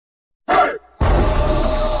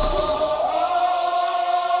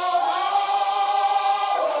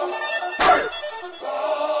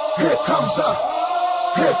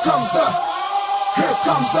comes the,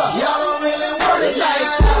 y'all don't really want it like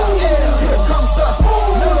that. Yeah. Here comes the,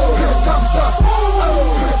 no, here comes the,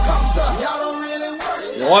 oh, here comes the, y'all don't really want it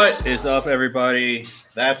like that. What is up, everybody?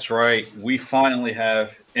 That's right. We finally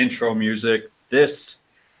have intro music. This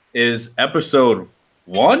is episode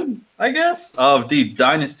 1, I guess, of the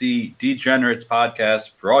Dynasty Degenerates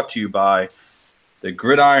podcast brought to you by the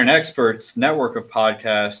Gridiron Experts network of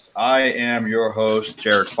podcasts. I am your host,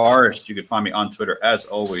 Jared Forrest. You can find me on Twitter, as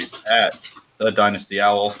always, at The Dynasty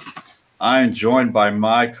Owl. I'm joined by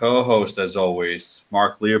my co-host, as always,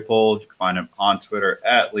 Mark Leopold. You can find him on Twitter,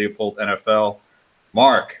 at LeopoldNFL.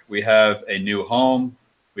 Mark, we have a new home.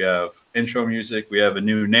 We have intro music. We have a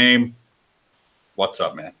new name. What's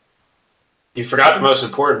up, man? You forgot the most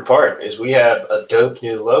important part is we have a dope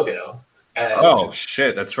new logo. And oh,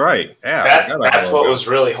 shit. That's right. Yeah, that's what was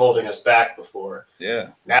really holding us back before.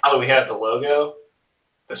 Yeah. Now that we have the logo,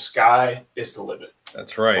 the sky is the limit.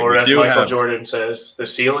 That's right. Or as Michael Jordan says, the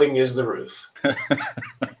ceiling is the roof.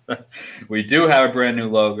 We do have a brand new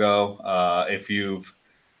logo. If you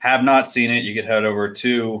have not seen it, you can head over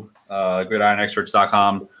to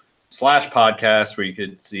gridironexperts.com/podcast, where you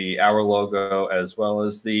could see our logo as well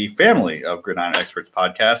as the family of Gridiron Experts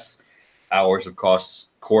podcasts. Ours, of course,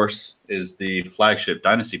 is the flagship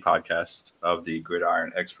Dynasty podcast of the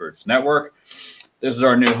Gridiron Experts Network. This is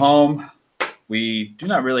our new home. We do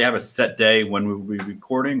not really have a set day when we will be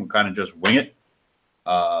recording. We kind of just wing it.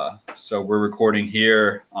 So we're recording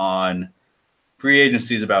here on free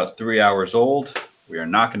agency is about 3 hours old. We are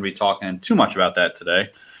not going to be talking too much about that today.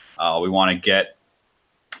 We want to get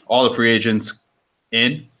all the free agents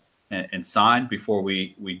in and signed before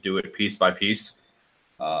we do it piece by piece.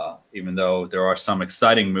 Even though there are some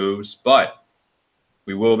exciting moves, but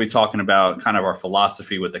we will be talking about kind of our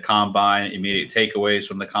philosophy with the combine, immediate takeaways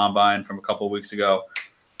from the combine from a couple of weeks ago,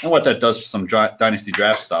 and what that does for some dynasty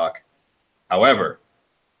draft stock. However,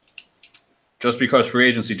 just because free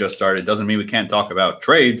agency just started doesn't mean we can't talk about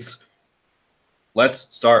trades.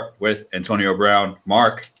 Let's start with Antonio Brown.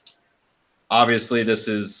 Mark, obviously this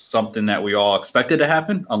is something that we all expected to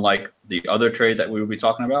happen, unlike the other trade that we will be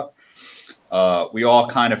talking about. We all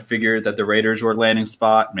kind of figured that the Raiders were a landing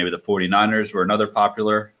spot. Maybe the 49ers were another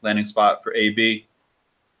popular landing spot for AB.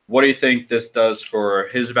 What do you think this does for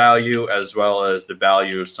his value as well as the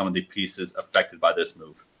value of some of the pieces affected by this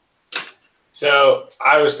move? So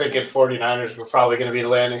I was thinking 49ers were probably going to be the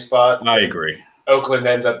landing spot. I agree. Oakland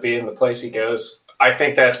ends up being the place he goes. I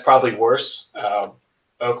think that's probably worse.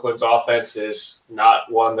 Oakland's offense is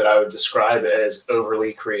not one that I would describe as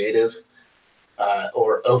overly creative.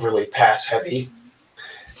 Or overly pass heavy.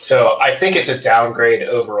 So I think it's a downgrade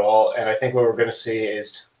overall, and I think what we're going to see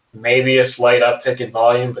is maybe a slight uptick in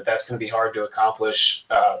volume, but that's going to be hard to accomplish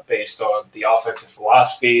based on the offensive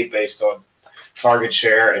philosophy, based on target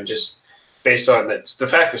share, and just based on the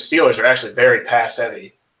fact the Steelers are actually very pass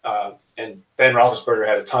heavy. And Ben Roethlisberger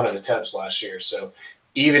had a ton of attempts last year. So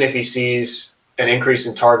even if he sees an increase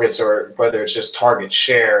in targets or whether it's just target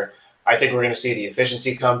share, I think we're going to see the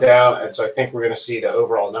efficiency come down, and so I think we're going to see the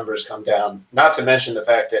overall numbers come down, not to mention the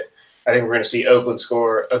fact that I think we're going to see Oakland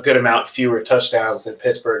score a good amount fewer touchdowns than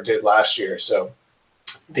Pittsburgh did last year. So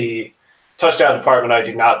the touchdown department I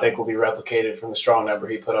do not think will be replicated from the strong number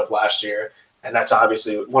he put up last year, and that's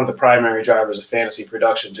obviously one of the primary drivers of fantasy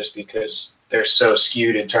production just because they're so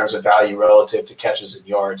skewed in terms of value relative to catches and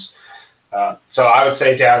yards. So I would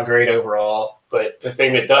say downgrade overall. But the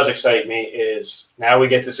thing that does excite me is now we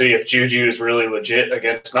get to see if Juju is really legit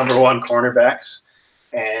against number one cornerbacks.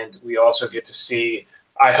 And we also get to see,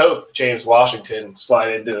 I hope, James Washington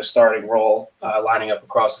slide into a starting role, lining up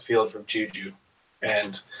across the field from Juju.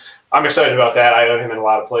 And I'm excited about that. I own him in a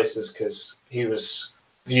lot of places because he was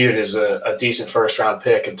viewed as a decent first-round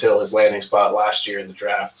pick until his landing spot last year in the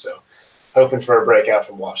draft. So hoping for a breakout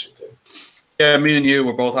from Washington. Yeah, me and you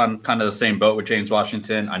were both on kind of the same boat with James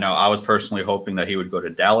Washington. I know I was personally hoping that he would go to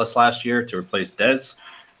Dallas last year to replace Dez.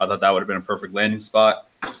 I thought that would have been a perfect landing spot.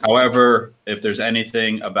 However, if there's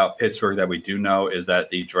anything about Pittsburgh that we do know is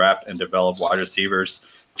that the draft and develop wide receivers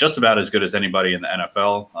just about as good as anybody in the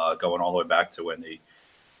NFL, going all the way back to when they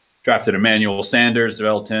drafted Emmanuel Sanders,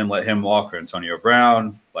 developed him, let him walk, or Antonio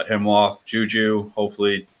Brown, let him walk, Juju.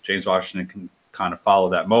 Hopefully James Washington can kind of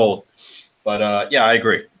follow that mold. But, yeah, I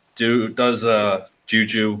agree. Does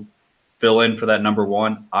Juju fill in for that number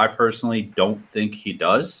one? I personally don't think he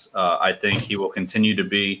does. I think he will continue to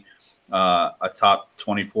be a top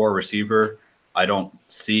 24 receiver. I don't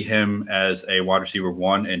see him as a wide receiver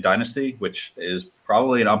one in Dynasty, which is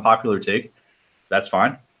probably an unpopular take. That's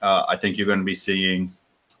fine. I think you're going to be seeing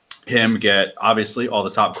him get, obviously, all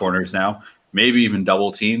the top corners now. maybe even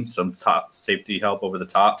double team, some top safety help over the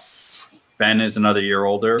top. Ben is another year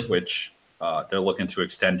older, which they're looking to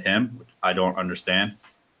extend him, which I don't understand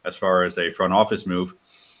as far as a front office move.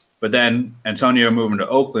 But then Antonio moving to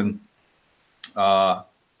Oakland, I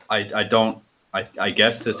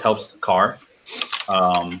guess this helps Carr,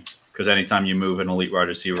 because anytime you move an elite wide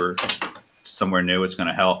receiver somewhere new, it's going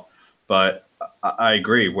to help. But I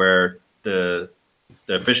agree where the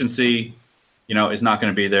efficiency, is not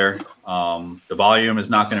going to be there. The volume is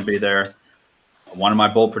not going to be there. One of my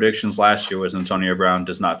bold predictions last year was Antonio Brown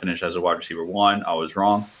does not finish as a wide receiver 1. I was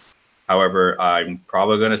wrong. However, I'm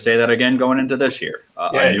probably going to say that again going into this year.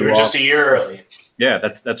 You were just a year early. Yeah,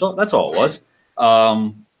 that's all it was.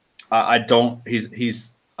 I don't.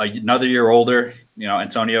 He's another year older.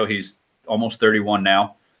 Antonio. He's almost 31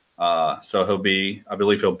 now. So I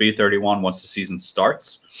believe he'll be 31 once the season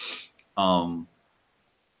starts. And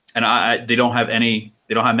they don't have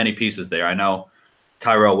many pieces there. I know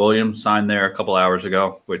Tyrell Williams signed there a couple hours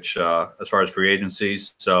ago, which as far as free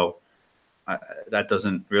agencies, so that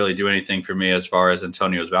doesn't really do anything for me as far as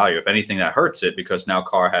Antonio's value. If anything, that hurts it because now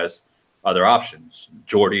Carr has other options.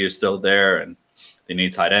 Jordy is still there, and they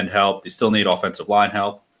need tight end help. They still need offensive line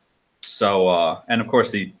help. So, and of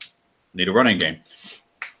course, they need a running game.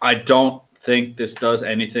 I don't think this does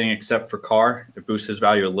anything except for Carr. It boosts his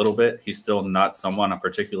value a little bit. He's still not someone I'm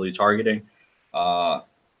particularly targeting.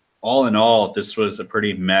 All in all, this was a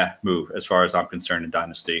pretty meh move as far as I'm concerned in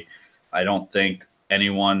Dynasty. I don't think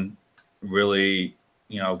anyone really,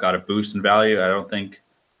 got a boost in value. I don't think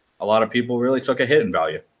a lot of people really took a hit in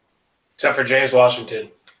value. Except for James Washington.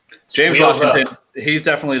 James Washington, he's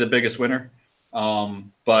definitely the biggest winner,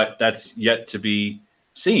 but that's yet to be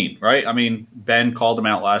seen, right? I mean, Ben called him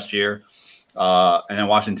out last year, and then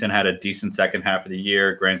Washington had a decent second half of the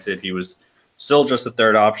year. Granted, he was still just a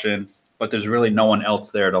third option, but there's really no one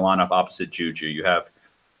else there to line up opposite Juju. You have,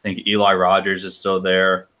 I think Eli Rogers is still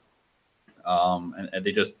there, and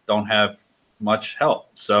they just don't have much help.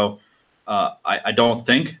 So I don't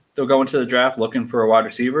think they'll go into the draft looking for a wide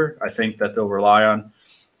receiver. I think that they'll rely on,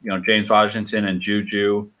 James Washington and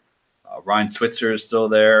Juju. Ryan Switzer is still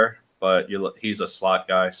there, but he's a slot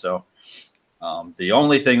guy. So the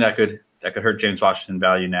only thing that could hurt James Washington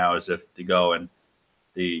value now is if they go and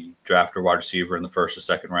the draft a wide receiver in the first or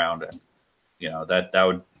second round, and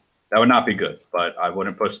that would not be good. But I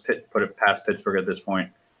wouldn't put it past Pittsburgh at this point.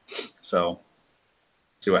 So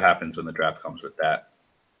see what happens when the draft comes with that.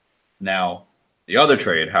 Now, the other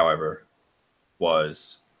trade, however,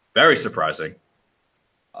 was very surprising.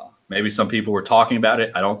 Maybe some people were talking about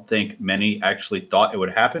it. I don't think many actually thought it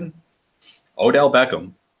would happen. Odell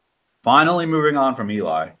Beckham finally moving on from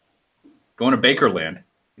Eli, going to Bakerland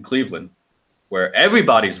in Cleveland, where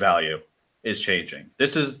everybody's value is changing.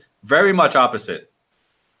 This is very much opposite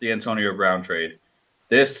the Antonio Brown trade.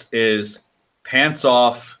 This is pants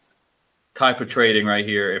off type of trading right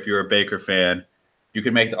here. If you're a Baker fan, you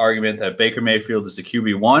can make the argument that Baker Mayfield is the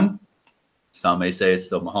QB1. Some may say it's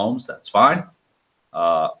still Mahomes. That's fine.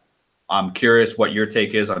 I'm curious what your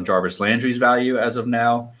take is on Jarvis Landry's value as of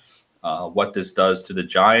now, what this does to the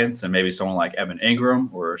Giants and maybe someone like Evan Ingram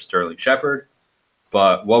or Sterling Shepard.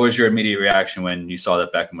 But what was your immediate reaction when you saw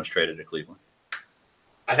that Beckham was traded to Cleveland?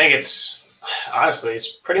 I think it's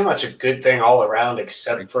pretty much a good thing all around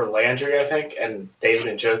except for Landry, I think, and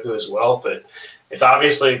David Njoku as well. But it's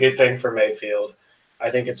obviously a good thing for Mayfield.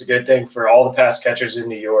 I think it's a good thing for all the pass catchers in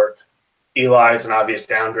New York. Eli is an obvious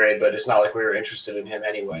downgrade, but it's not like we were interested in him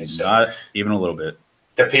anyway. So not even a little bit.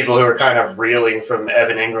 The people who are kind of reeling from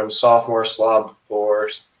Evan Ingram's sophomore slump, or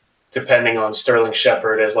depending on Sterling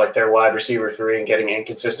Shepard as like their wide receiver 3 and getting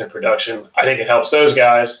inconsistent production, I think it helps those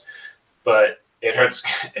guys, but it hurts.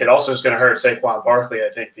 It also is going to hurt Saquon Barkley, I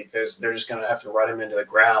think, because they're just going to have to run him into the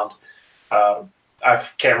ground. I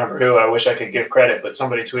can't remember who. I wish I could give credit, but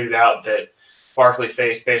somebody tweeted out that Barkley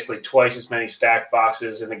faced basically twice as many stacked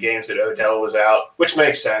boxes in the games that Odell was out, which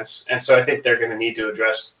makes sense. And so I think they're going to need to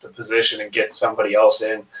address the position and get somebody else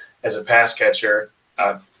in as a pass catcher.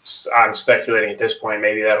 I'm speculating at this point,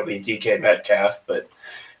 maybe that'll be DK Metcalf, but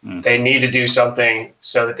they need to do something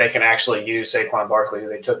so that they can actually use Saquon Barkley, who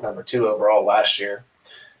they took number 2 overall last year.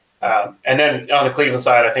 And then on the Cleveland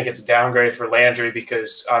side, I think it's a downgrade for Landry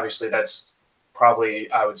because obviously that's probably,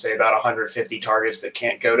 I would say, about 150 targets that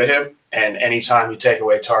can't go to him. And anytime you take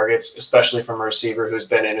away targets, especially from a receiver who's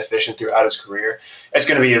been inefficient throughout his career, it's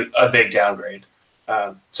going to be a big downgrade.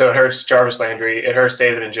 So it hurts Jarvis Landry. It hurts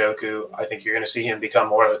David Njoku. I think you're going to see him become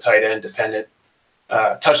more of a tight end dependent,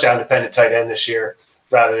 touchdown dependent tight end this year,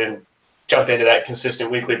 rather than jump into that consistent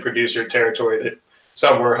weekly producer territory that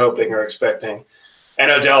some were hoping or expecting. And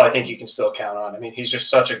Odell, I think you can still count on. I mean, he's just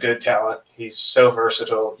such a good talent. He's so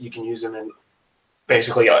versatile. You can use him in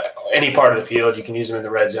basically any part of the field. You can use him in the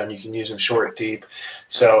red zone. You can use him short, deep.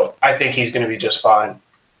 So I think he's going to be just fine.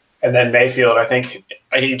 And then Mayfield, I think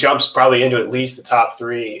he jumps probably into at least the top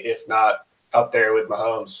 3, if not up there with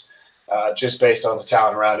Mahomes, just based on the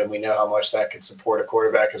talent around him. We know how much that could support a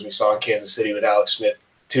quarterback, as we saw in Kansas City with Alex Smith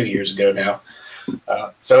 2 years ago now.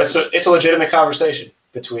 So it's a legitimate conversation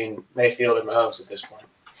between Mayfield and Mahomes at this point.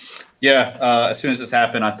 Yeah, as soon as this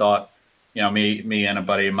happened, I thought, me and a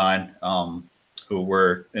buddy of mine who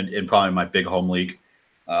were in probably my big home league,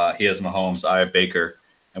 he has Mahomes, I have Baker,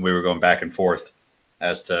 and we were going back and forth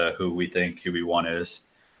as to who we think QB1 is.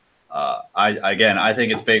 I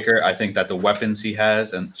think it's Baker. I think that the weapons he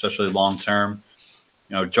has, and especially long term,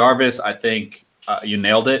 Jarvis, I think you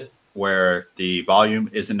nailed it, where the volume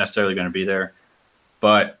isn't necessarily going to be there.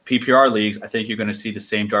 But PPR leagues, I think you're going to see the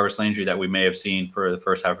same Jarvis Landry that we may have seen for the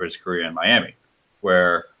first half of his career in Miami,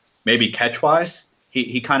 where maybe catch-wise,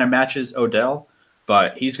 he kind of matches Odell,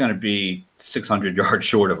 but he's going to be 600 yards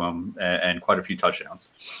short of him and quite a few touchdowns.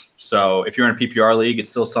 So if you're in a PPR league, it's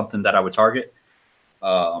still something that I would target.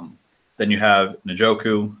 Then you have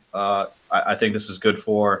Njoku. I think this is good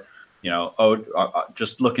for,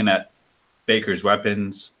 just looking at Baker's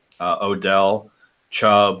weapons, Odell,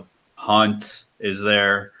 Chubb, Hunt is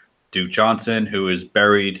there, Duke Johnson, who is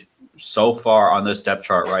buried so far on this depth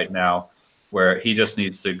chart right now, where he just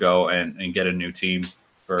needs to go and get a new team.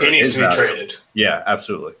 He needs to be traded. Yeah,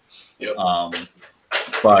 absolutely. Yep.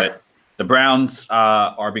 But the Browns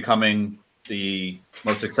are becoming the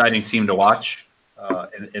most exciting team to watch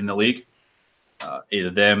in the league. Either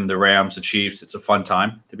them, the Rams, the Chiefs. It's a fun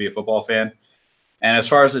time to be a football fan. And as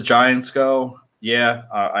far as the Giants go,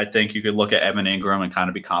 I think you could look at Evan Ingram and kind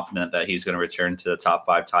of be confident that he's going to return to the top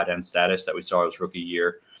 5 tight end status that we saw his rookie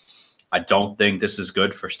year. I don't think this is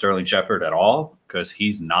good for Sterling Shepard at all, because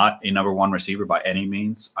he's not a number 1 receiver by any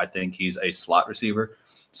means. I think he's a slot receiver.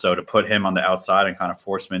 So to put him on the outside and kind of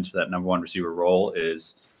force him into that number 1 receiver role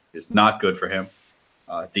is not good for him.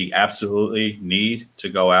 They absolutely need to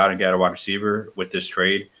go out and get a wide receiver with this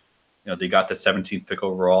trade. They got the 17th pick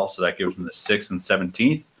overall, so that gives them the 6th and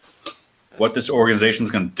 17th. What this organization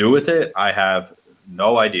is going to do with it, I have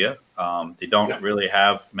no idea. They don't really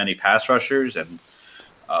have many pass rushers, and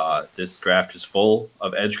this draft is full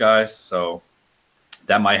of edge guys, so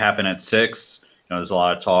that might happen at 6. There's a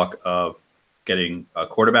lot of talk of getting a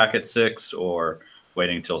quarterback at 6 or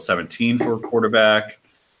waiting until 17 for a quarterback,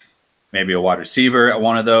 maybe a wide receiver at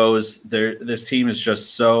one of those. This team is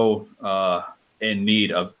just so in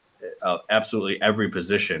need of absolutely every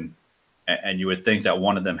position, and you would think that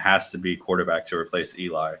one of them has to be quarterback to replace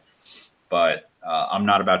Eli. But I'm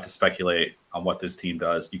not about to speculate on what this team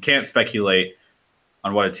does. You can't speculate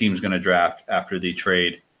on what a team's going to draft after the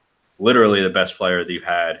trade literally the best player they've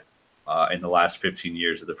had in the last 15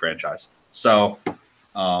 years of the franchise. So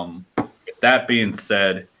that being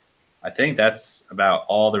said, I think that's about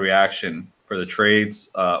all the reaction for the trades.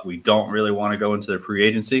 We don't really want to go into the free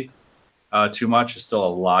agency too much. There's still a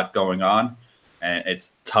lot going on, and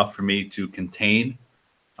it's tough for me to contain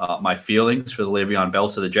my feelings for the Le'Veon Bell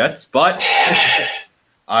to the Jets, but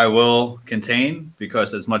I will contain,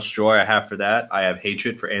 because as much joy I have for that, I have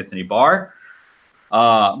hatred for Anthony Barr.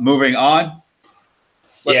 Moving on.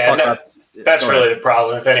 That's really the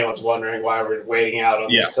problem. If anyone's wondering why we're waiting out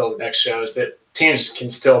on this till the next show, is that teams can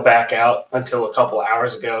still back out until a couple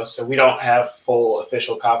hours ago. So we don't have full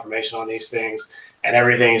official confirmation on these things, and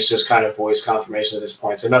everything is just kind of voice confirmation at this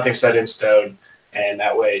point. So nothing's set in stone, and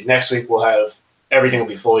that way next week we'll have everything will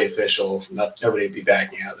be fully official. Nobody will be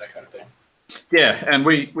backing out, that kind of thing. Yeah, and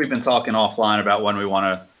we've been talking offline about when we want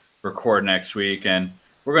to record next week, and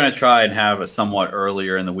we're going to try and have a somewhat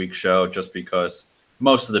earlier in the week show, just because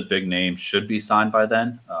most of the big names should be signed by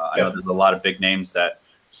then. I know there's a lot of big names that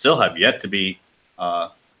still have yet to be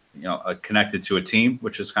connected to a team,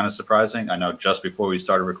 which is kind of surprising. I know just before we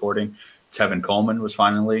started recording, Tevin Coleman was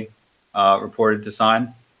finally reported to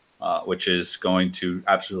sign, which is going to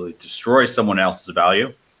absolutely destroy someone else's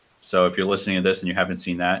value. So if you're listening to this and you haven't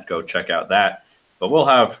seen that, go check out that. But we'll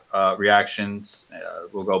have reactions.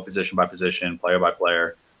 We'll go position by position, player by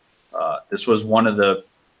player. This was one of the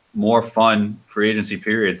more fun free agency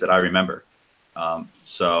periods that I remember.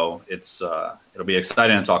 So it'll be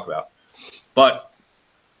exciting to talk about. But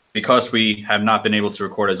because we have not been able to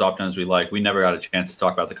record as often as we like, we never got a chance to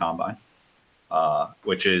talk about the Combine,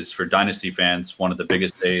 which is, for Dynasty fans, one of the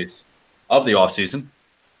biggest days of the offseason.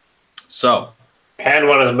 And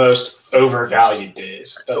one of the most overvalued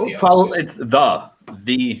days of the offseason. It's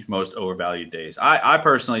the most overvalued days. I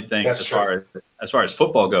personally think, as far as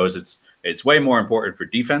football goes, it's It's way more important for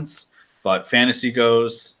defense, but fantasy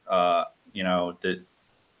goes, the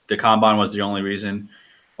combine was the only reason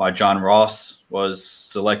why John Ross was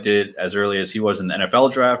selected as early as he was in the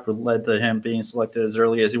NFL draft, led to him being selected as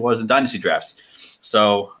early as he was in dynasty drafts.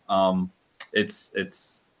 So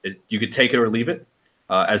you could take it or leave it.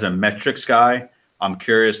 As a metrics guy, I'm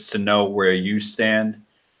curious to know where you stand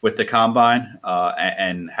with the combine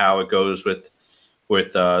and how it goes with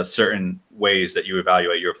certain ways that you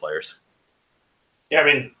evaluate your players. Yeah, I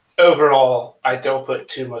mean, overall, I don't put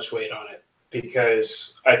too much weight on it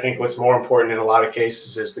because I think what's more important in a lot of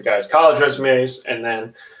cases is the guy's college resumes, and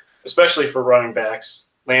then especially for running backs,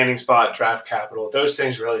 landing spot, draft capital, those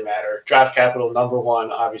things really matter. Draft capital, number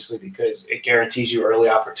one, obviously, because it guarantees you early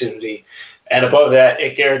opportunity. And above that,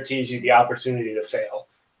 it guarantees you the opportunity to fail,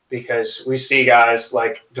 because we see guys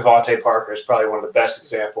like Devontae Parker is probably one of the best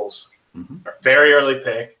examples. Very early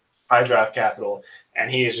pick, high draft capital,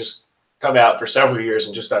 and he has just come out for several years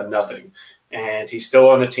and just done nothing. And he's still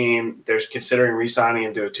on the team. They're considering re-signing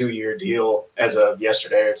him to a 2-year deal as of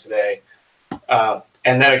yesterday or today.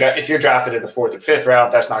 And then if you're drafted in the 4th or 5th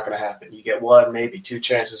round, that's not going to happen. You get 1, maybe 2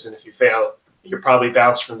 chances, and if you fail, you're probably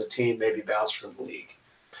bounced from the team, maybe bounced from the league.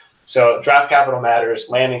 So draft capital matters,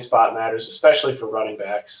 landing spot matters, especially for running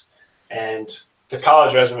backs. And the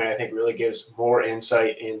college resume, I think, really gives more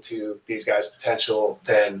insight into these guys' potential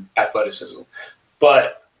than athleticism.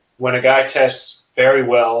 But when a guy tests very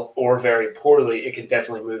well or very poorly, it can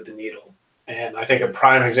definitely move the needle. And I think a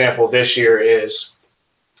prime example this year is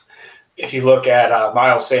if you look at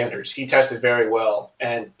Miles Sanders. He tested very well.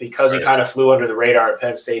 And because he kind of flew under the radar at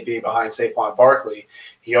Penn State being behind Saquon Barkley,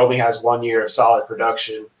 he only has 1 year of solid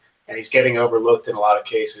production, and he's getting overlooked in a lot of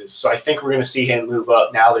cases. So I think we're going to see him move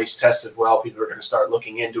up now that he's tested well. People are going to start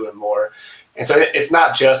looking into him more. And so it's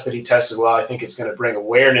not just that he tested well. I think it's going to bring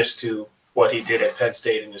awareness to what he did at Penn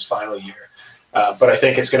State in his final year. But I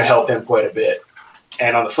think it's going to help him quite a bit.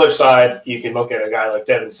 And on the flip side, you can look at a guy like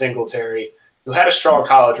Devin Singletary, who had a strong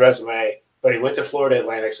college resume, but he went to Florida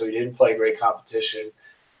Atlantic, so he didn't play great competition.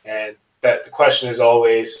 And that the question is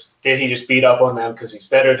always, did he just beat up on them because he's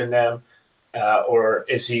better than them? Or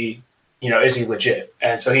is he legit?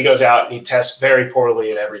 And so he goes out and he tests very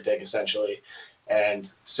poorly at everything, essentially.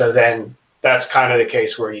 And so then that's kind of the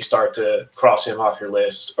case where you start to cross him off your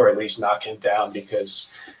list, or at least knock him down,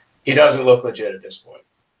 because he doesn't look legit at this point.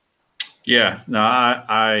 Yeah, no,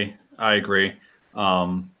 I agree.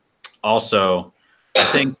 Also, I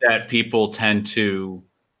think that people tend to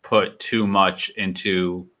put too much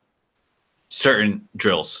into certain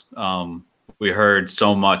drills. We heard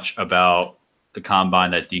so much about the combine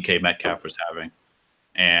that DK Metcalf was having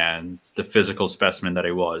and the physical specimen that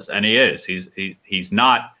he was. And he is. He's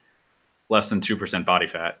not less than 2% body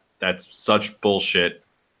fat. That's such bullshit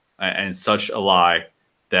and such a lie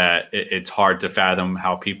that it's hard to fathom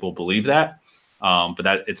how people believe that. But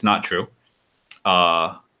that it's not true.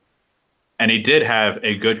 And he did have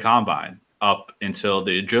a good combine up until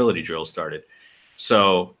the agility drill started.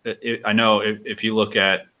 So I know if you look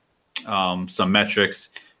at some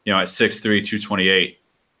metrics, at 6'3", 228,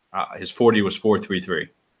 his 40 was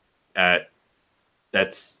 4.33.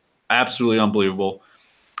 That's absolutely unbelievable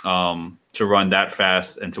to run that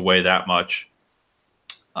fast and to weigh that much.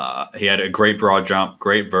 He had a great broad jump,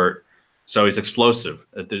 great vert. So he's explosive.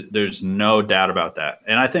 There's no doubt about that.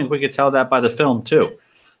 And I think we could tell that by the film too.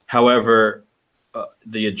 However,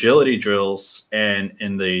 the agility drills and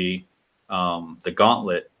in the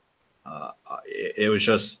gauntlet, it was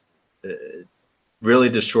just really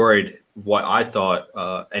destroyed what I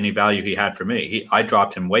thought any value he had for me. I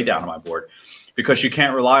dropped him way down on my board because you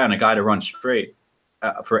can't rely on a guy to run straight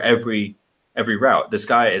for every route. This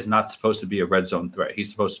guy is not supposed to be a red zone threat.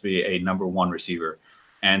 He's supposed to be a number 1 receiver.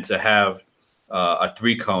 And to have a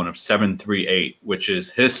 3 cone of 7.38, which is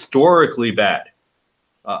historically bad.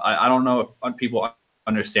 I don't know if people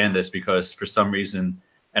understand this because for some reason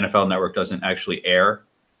NFL Network doesn't actually air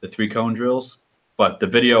the 3 cone drills, but the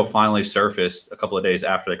video finally surfaced a couple of days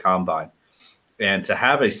after the combine. And to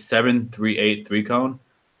have a 7.38 3 cone,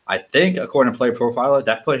 I think according to Player Profiler,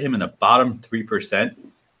 that put him in the bottom 3%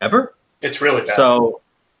 ever. It's really bad. So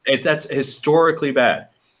that's historically bad.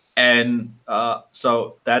 And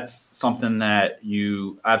so that's something that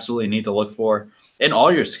you absolutely need to look for in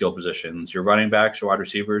all your skill positions, your running backs, your wide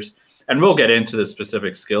receivers. And we'll get into the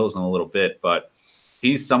specific skills in a little bit, but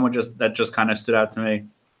he's someone that just kind of stood out to me.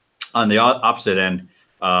 On the opposite end,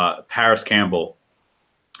 Paris Campbell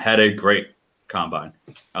had a great combine.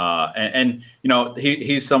 And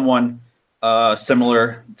he's someone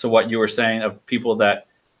similar to what you were saying of people that,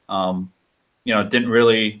 didn't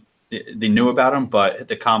really – they knew about him, but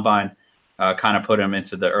the combine kind of put him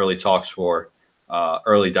into the early talks for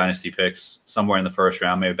early dynasty picks somewhere in the first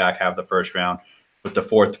round, maybe back half of the first round, with the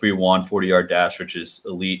 4.31 40-yard dash, which is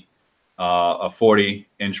elite, a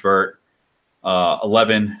 40-inch vert,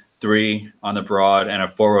 11.3 on the broad, and a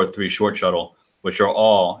 4.03 short shuttle, which are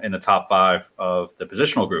all in the top 5 of the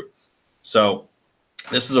positional group. So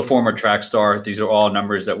this is a former track star. These are all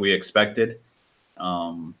numbers that we expected.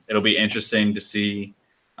 It'll be interesting to see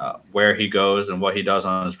where he goes and what he does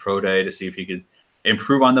on his pro day to see if he could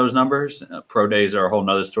improve on those numbers. Pro days are a whole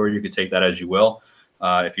nother story. You could take that as you will.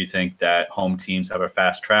 If you think that home teams have a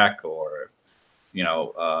fast track, or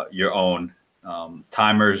your own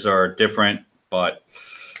timers are different, but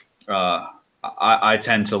I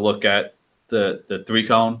tend to look at the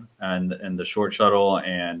 3-cone and the short shuttle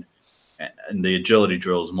and the agility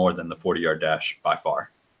drills more than the 40-yard dash by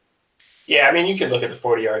far. Yeah, I mean, you can look at the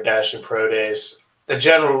 40-yard dash in pro days. The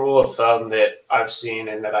general rule of thumb that I've seen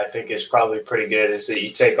and that I think is probably pretty good is that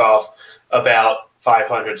you take off about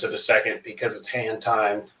 0.05 of a second because it's hand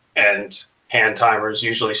timed, and hand timers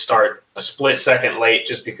usually start a split second late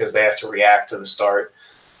just because they have to react to the start.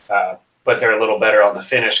 But they're a little better on the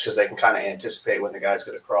finish because they can kind of anticipate when the guy's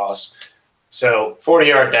going to cross. So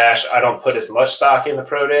 40-yard dash, I don't put as much stock in the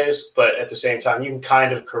pro days, but at the same time, you can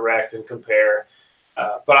kind of correct and compare.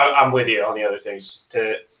 But I'm with you on the other things.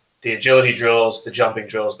 The agility drills, the jumping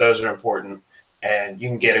drills, those are important. And you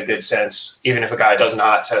can get a good sense, even if a guy does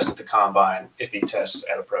not test at the combine, if he tests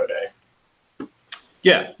at a pro day.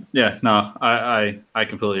 Yeah, no, I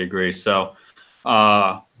completely agree. So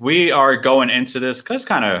we are going into this because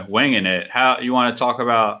kind of winging it. How you want to talk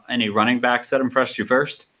about any running backs that impressed you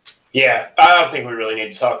first? Yeah, I don't think we really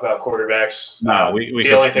need to talk about quarterbacks. No,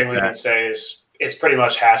 the only thing we can say is it's pretty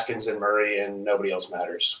much Haskins and Murray, and nobody else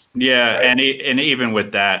matters. Yeah, right? and even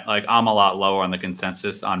with that, like, I'm a lot lower on the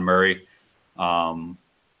consensus on Murray. We'll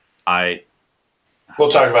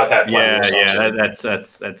talk about that.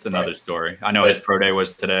 That's another story. I know his pro day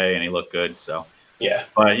was today, and he looked good. So yeah,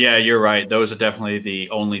 but yeah, you're right. Those are definitely the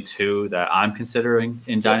only two that I'm considering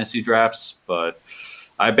in dynasty drafts. But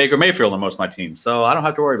I have Baker Mayfield on most of my teams, so I don't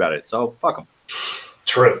have to worry about it. So fuck him.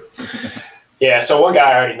 True. Yeah. So one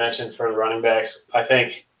guy I already mentioned for the running backs, I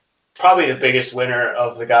think probably the biggest winner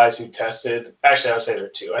of the guys who tested. Actually, I would say there are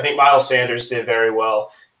two. I think Miles Sanders did very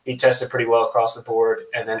well. He tested pretty well across the board.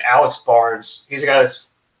 And then Alex Barnes, he's a guy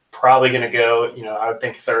that's probably going to go, I would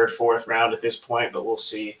think 3rd, 4th round at this point, but we'll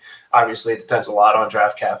see. Obviously, it depends a lot on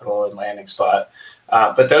draft capital and landing spot.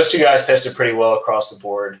 But those two guys tested pretty well across the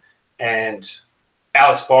board. And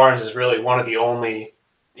Alex Barnes is really one of the only,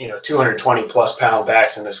 220-plus pound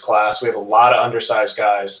backs in this class. We have a lot of undersized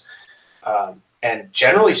guys. And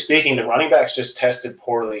generally speaking, the running backs just tested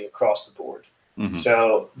poorly across the board. Mm-hmm.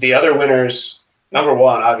 So the other winners – number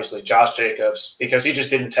one, obviously, Josh Jacobs, because he just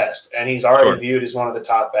didn't test. And he's already viewed as one of the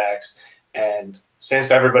top backs. And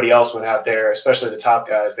since everybody else went out there, especially the top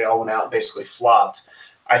guys, they all went out and basically flopped.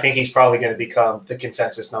 I think he's probably going to become the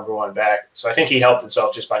consensus number one back. So I think he helped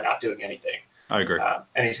himself just by not doing anything. I agree.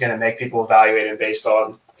 And he's going to make people evaluate him based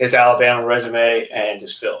on his Alabama resume and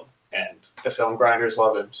his film. And the film grinders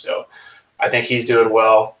love him. So I think he's doing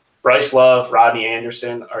well. Bryce Love, Rodney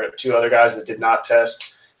Anderson are two other guys that did not test.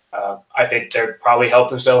 I think they're probably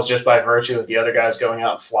helped themselves just by virtue of the other guys going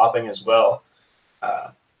out and flopping as well.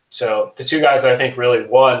 So the two guys that I think really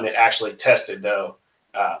won that actually tested, though,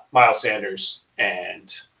 Miles Sanders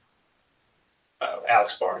and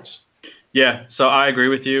Alex Barnes. Yeah, so I agree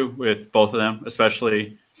with you with both of them,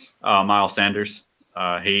 especially Miles Sanders.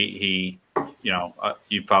 He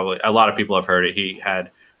you probably a lot of people have heard it. He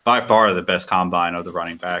had by far the best combine of the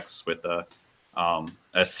running backs with a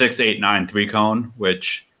 6.89 3-cone,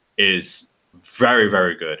 which is very,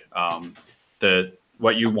 very good.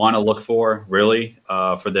 What you want to look for really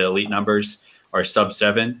for the elite numbers are sub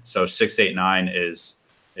 7. So 6.89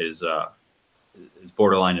 is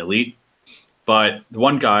borderline elite. But the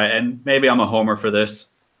one guy, and maybe I'm a homer for this,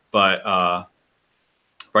 but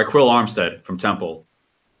Raquel Armstead from Temple,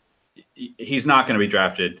 he's not going to be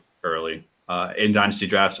drafted early in dynasty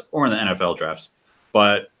drafts or in the NFL drafts.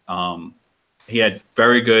 But he had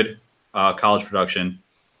very good college production.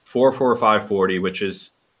 4.45 40, which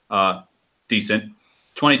is decent.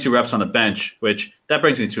 22 reps on the bench, which that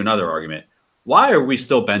brings me to another argument. Why are we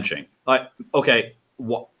still benching? Like, okay,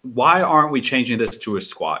 why aren't we changing this to a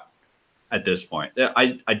squat at this point?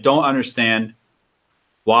 I don't understand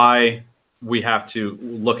why we have to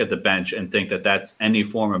look at the bench and think that that's any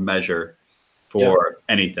form of measure for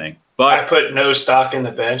anything. But I put no stock in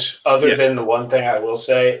the bench other than the one thing I will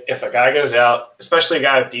say. If a guy goes out, especially a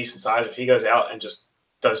guy of decent size, if he goes out and just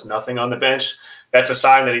does nothing on the bench, that's a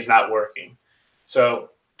sign that he's not working. So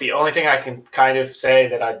the only thing I can kind of say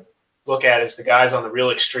that I look at is the guys on the real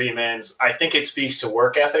extreme ends. I think it speaks to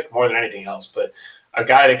work ethic more than anything else. But a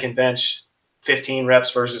guy that can bench 15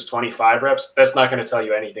 reps versus 25 reps, that's not going to tell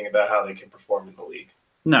you anything about how they can perform in the league.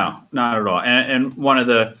 No, not at all. And one of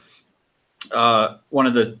the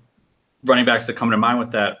running backs that come to mind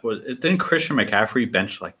with that was, didn't Christian McCaffrey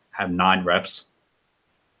bench have 9 reps?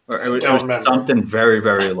 Or it was something very,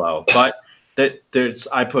 very low. But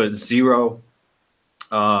I put zero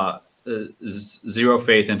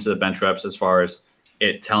faith into the bench reps as far as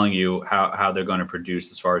it telling you how they're going to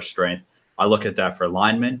produce as far as strength. I look at that for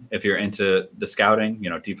linemen if you're into the scouting,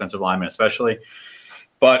 defensive linemen especially.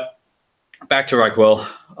 But back to Reichwell,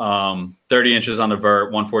 30 inches on the vert,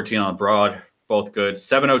 114 on the broad, both good.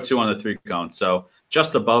 702 on the 3-cone, so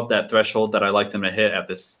just above that threshold that I like them to hit at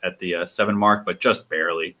the 7 mark, but just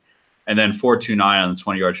barely. And then 429 on the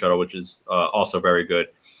 20-yard shuttle, which is also very good.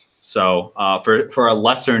 So for a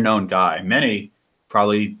lesser known guy, many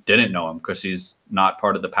probably didn't know him because he's not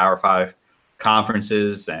part of the Power 5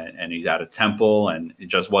 conferences, and he's out of Temple, and it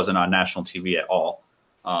just wasn't on national TV at all.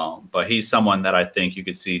 But he's someone that I think you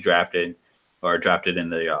could see drafted in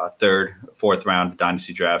the 3rd, 4th round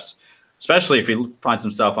dynasty drafts, especially if he finds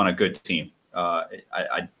himself on a good team.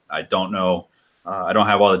 I don't know. I don't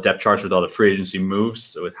have all the depth charts with all the free agency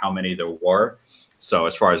moves with how many there were. So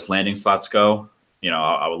as far as landing spots go,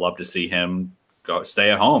 I would love to see him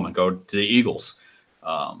stay at home and go to the Eagles,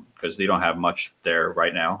 because they don't have much there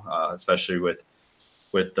right now, especially with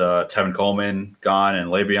Tevin Coleman gone and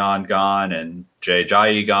Le'Veon gone and Jay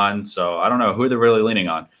Ajayi gone. So I don't know who they're really leaning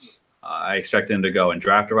on. I expect them to go and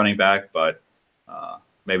draft a running back, but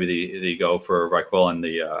maybe they go for Reichwell in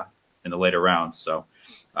the later rounds. So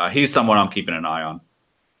he's someone I'm keeping an eye on.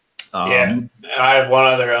 And I have one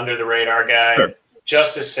other under the radar guy, sure.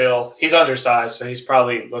 Justice Hill. He's undersized, so he's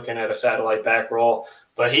probably looking at a satellite back role.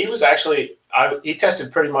 But he was actually he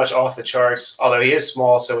tested pretty much off the charts, although he is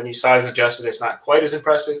small. So when you size adjusted, it's not quite as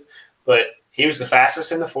impressive. But he was the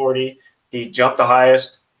fastest in the 40. He jumped the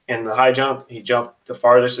highest in the high jump. He jumped the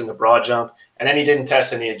farthest in the broad jump. And then he didn't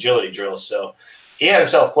test in the agility drills. So he had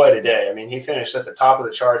himself quite a day. I mean, he finished at the top of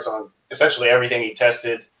the charts on essentially everything he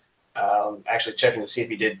tested. Actually checking to see if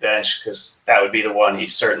he did bench, because that would be the one he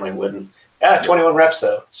certainly wouldn't. 21 reps,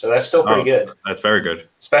 though. So that's still pretty good. That's very good.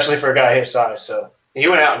 Especially for a guy his size. So he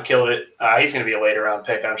went out and killed it. He's going to be a later round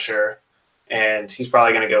pick, I'm sure. And he's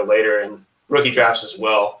probably going to go later in rookie drafts as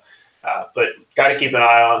well. But got to keep an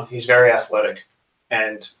eye on. He's very athletic.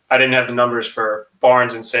 And I didn't have the numbers for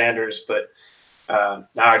Barnes and Sanders, but now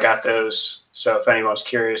I got those. So if anyone's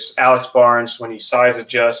curious, Alex Barnes, when you size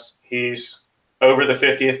adjust, he's over the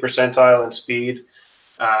 50th percentile in speed,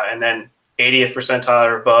 and then 80th percentile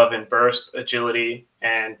or above in burst, agility,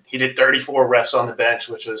 and he did 34 reps on the bench,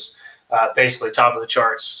 which was basically top of the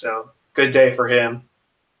charts. So good day for him.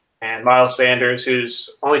 And Miles Sanders, who's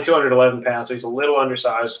only 211 pounds, so he's a little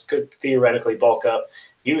undersized, could theoretically bulk up.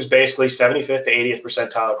 He was basically 75th to 80th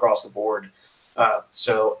percentile across the board.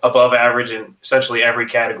 So above average in essentially every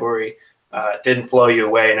category. Didn't blow you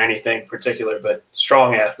away in anything particular, but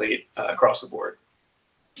strong athlete across the board.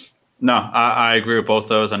 No, I agree with both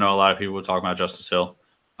those. I know a lot of people were talking about Justice Hill.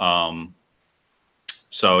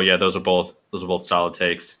 So yeah, those are both solid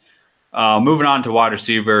takes. Moving on to wide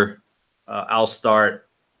receiver, I'll start,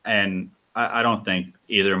 and I don't think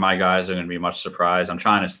either of my guys are going to be much surprise. I'm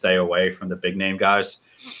trying to stay away from the big name guys,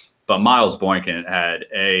 but Miles Boykin had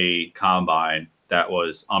a combine that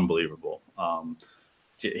was unbelievable.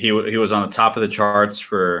 He was on the top of the charts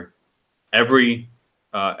for every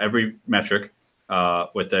metric,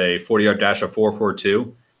 with a 40-yard dash of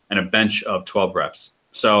 4.42 and a bench of 12 reps.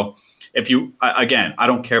 So I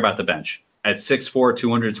don't care about the bench. At 6'4",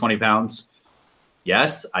 220 pounds,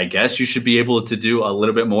 yes, I guess you should be able to do a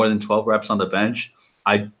little bit more than 12 reps on the bench.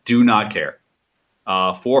 I do not care.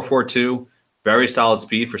 4.42, very solid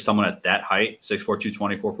speed for someone at that height. 6'4",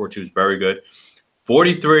 220, 4.42 is very good.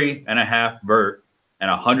 43.5 vert and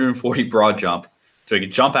 140 broad jump. So he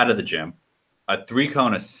could jump out of the gym. A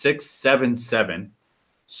 3-cone, a 6.77,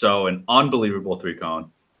 so an unbelievable 3-cone,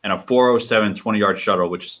 and a 4.07 20-yard shuttle,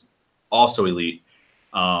 which is also elite.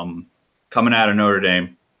 Coming out of Notre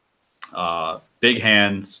Dame, big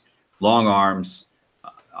hands, long arms.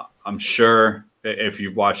 I'm sure if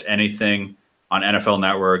you've watched anything on NFL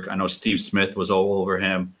Network, I know Steve Smith was all over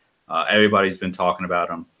him. Everybody's been talking about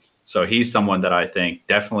him. So he's someone that I think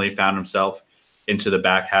definitely found himself into the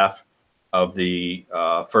back half of the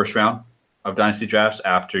first round of dynasty drafts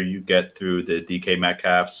after you get through the DK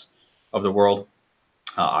Metcalfs of the world.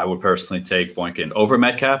 I would personally take Boykin over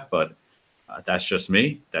Metcalf, but that's just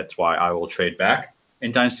me. That's why I will trade back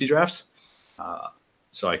in dynasty drafts.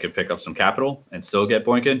 so I could pick up some capital and still get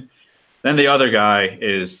Boykin. Then the other guy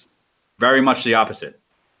is very much the opposite.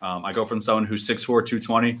 I go from someone who's 6'4",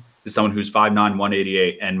 220 to someone who's 5'9",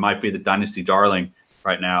 188, and might be the dynasty darling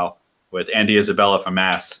right now with Andy Isabella from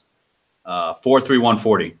Mass, 4'3",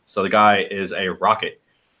 140. So the guy is a rocket.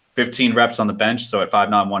 15 reps on the bench, so at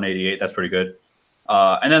 5'9", 188, that's pretty good.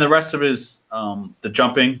 And then the rest of his, the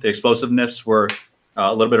jumping, the explosiveness were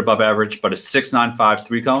a little bit above average, but a 6'9",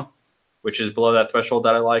 5'3" cone, which is below that threshold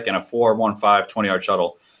that I like, and a 4'1", 5", 20-yard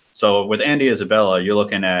shuttle. So with Andy Isabella, you're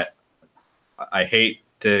looking at, I hate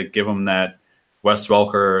to give him that Wes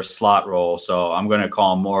Welker slot role, so I'm going to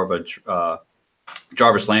call him more of a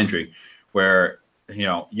Jarvis Landry, where, you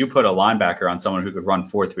know, you put a linebacker on someone who could run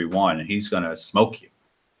 4.31 and he's going to smoke you.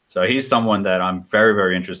 So he's someone that I'm very,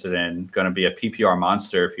 very interested in, going to be a PPR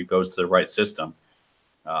monster if he goes to the right system.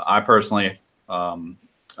 I personally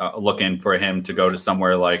looking for him to go to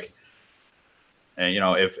somewhere like, you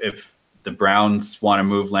know, if the Browns want to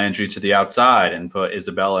move Landry to the outside and put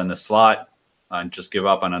Isabella in the slot and just give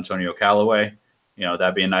up on Antonio Callaway, you know,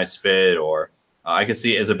 that'd be a nice fit. Or I could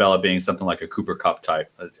see Isabella being something like a Cooper Kupp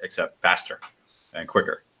type, except faster and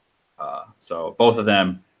quicker. So both of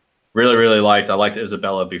them really, really liked. I liked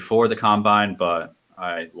Isabella before the combine, but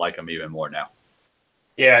I like him even more now.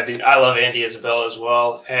 Yeah, dude, I love Andy Isabella as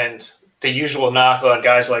well. And the usual knock on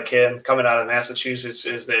guys like him coming out of Massachusetts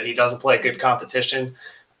is that he doesn't play good competition.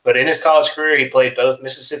 But in his college career, he played both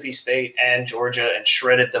Mississippi State and Georgia and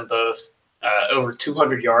shredded them both, over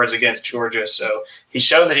 200 yards against Georgia. So he's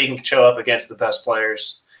shown that he can show up against the best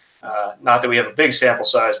players. Not that we have a big sample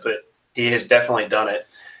size, but he has definitely done it.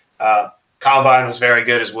 Combine was very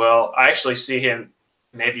good as well. I actually see him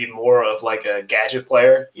maybe more of like a gadget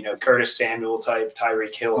player, you know, Curtis Samuel type,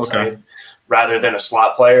 Tyreek Hill type, rather than a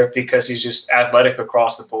slot player, because he's just athletic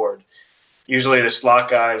across the board. Usually the slot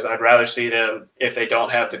guys, I'd rather see them if they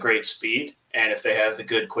don't have the great speed and if they have the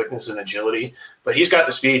good quickness and agility. But he's got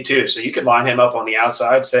the speed too, so you can line him up on the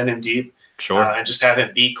outside, send him deep, and just have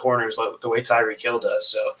him beat corners like the way Tyreek Hill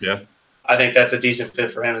does. So yeah, I think that's a decent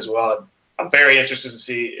fit for him as well. I'm very interested to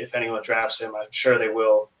see if anyone drafts him. I'm sure they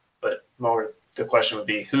will, but more the question would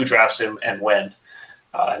be who drafts him and when,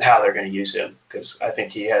 and how they're going to use him, because I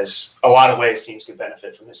think he has a lot of ways teams can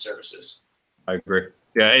benefit from his services. I agree.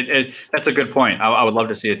 Yeah, that's a good point. I would love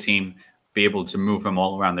to see a team be able to move him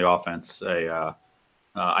all around the offense.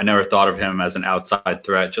 I never thought of him as an outside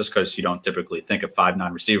threat just because you don't typically think of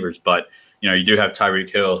 5'9" receivers, but you know, you do have Tyreek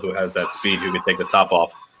Hill who has that speed, who could take the top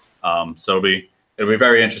off. So it'll be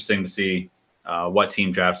very interesting to see what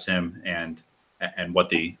team drafts him and what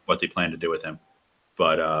they plan to do with him.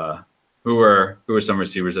 But who are some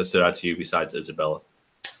receivers that stood out to you besides Isabella?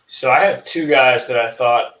 So I have two guys that I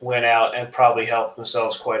thought went out and probably helped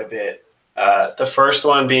themselves quite a bit. The first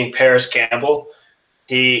one being Paris Campbell.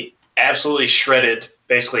 He absolutely shredded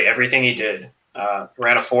basically everything he did.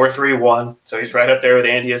 Ran a 4.31, so he's right up there with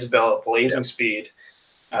Andy Isabella, blazing speed.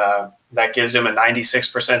 That gives him a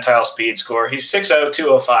 96 percentile speed score. He's 6'0",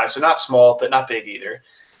 205, so not small, but not big either.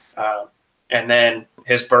 And then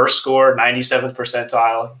his burst score, 97th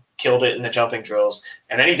percentile, killed it in the jumping drills.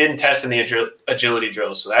 And then he didn't test in the agility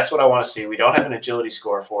drills, so that's what I want to see. We don't have an agility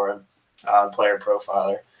score for him on Player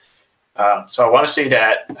Profiler. So I want to see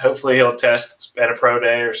that. Hopefully he'll test at a pro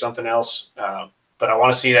day or something else. But I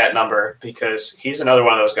want to see that number because he's another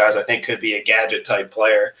one of those guys I think could be a gadget-type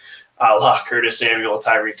player, a la Curtis Samuel,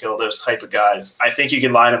 Tyreek Hill, those type of guys. I think you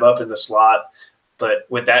can line him up in the slot, but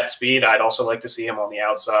with that speed, I'd also like to see him on the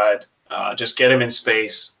outside. Just get him in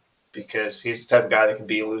space because he's the type of guy that can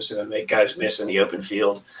be elusive and make guys miss in the open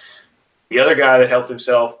field. The other guy that helped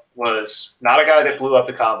himself was not a guy that blew up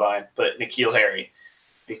the combine, but N'Keal Harry,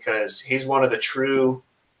 because he's one of the true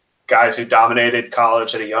guys who dominated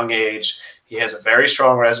college at a young age. He has a very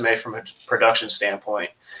strong resume from a production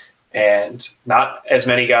standpoint, and not as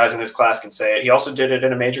many guys in this class can say it. He also did it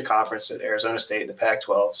in a major conference at Arizona State in the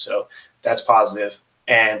Pac-12, so that's positive.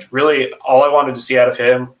 And really all I wanted to see out of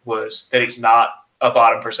him was that he's not a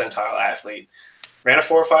bottom percentile athlete. Ran a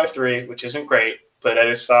 4.53, which isn't great, but at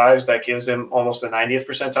his size, that gives him almost a 90th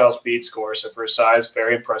percentile speed score. So for his size,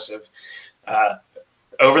 very impressive.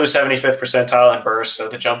 Over the 75th percentile in burst, so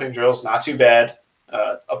the jumping drills, not too bad,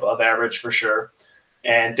 above average for sure.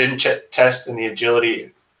 And didn't test in the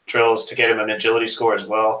agility drills to get him an agility score as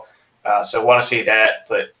well. So I want to see that,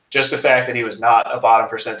 but just the fact that he was not a bottom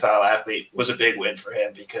percentile athlete was a big win for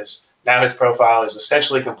him because now his profile is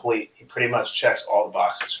essentially complete. He pretty much checks all the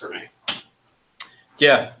boxes for me.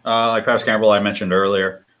 Yeah, like Paris Campbell I mentioned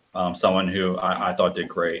earlier, someone who I thought did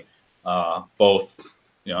great. Both,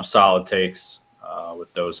 solid takes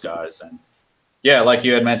with those guys. And Yeah, like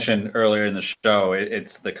you had mentioned earlier in the show,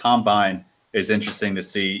 it's the combine is interesting to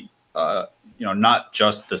see. Not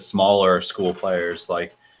just the smaller school players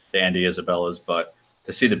like the Andy Isabellas, but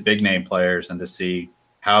to see the big name players and to see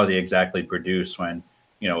how they exactly produce when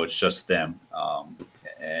it's just them.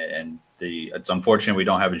 And it's unfortunate we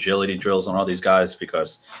don't have agility drills on all these guys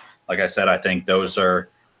because, like I said, I think those are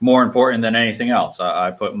more important than anything else.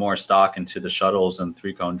 I put more stock into the shuttles and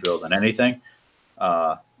 3-cone drill than anything.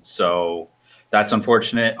 So that's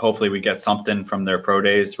unfortunate. Hopefully we get something from their pro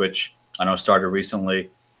days, which I know started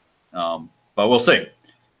recently. But we'll see.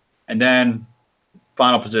 And then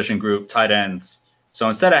final position group, tight ends. So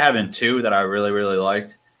instead of having two that I really, really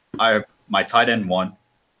liked, I have my tight end one,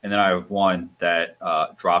 and then I have one that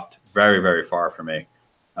dropped very, very far for me.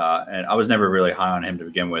 And I was never really high on him to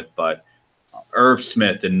begin with, but Irv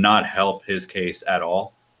Smith did not help his case at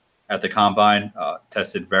all at the combine.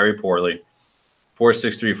 Tested very poorly.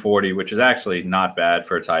 4.63 40, which is actually not bad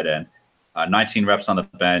for a tight end. 19 reps on the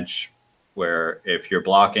bench, where if you're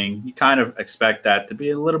blocking, you kind of expect that to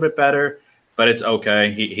be a little bit better, but it's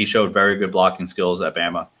okay. He showed very good blocking skills at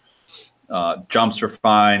Bama. Jumps were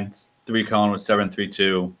fine. 3-cone was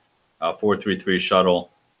 7.32, 4.33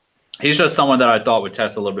 shuttle. He's just someone that I thought would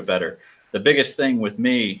test a little bit better. The biggest thing with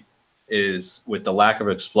me is with the lack of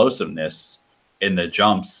explosiveness in the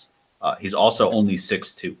jumps. He's also only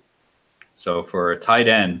 6'2". So for a tight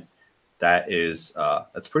end,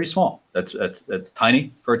 that's pretty small. That's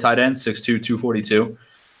tiny for a tight end, 6'2", 242.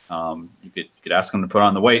 You could ask him to put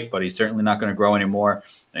on the weight, but he's certainly not going to grow anymore.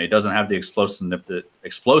 And he doesn't have the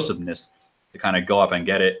explosiveness to kind of go up and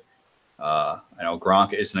get it. I know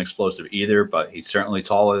Gronk isn't explosive either, but he's certainly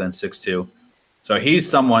taller than 6'2". So he's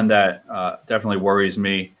someone that definitely worries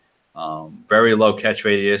me. Very low catch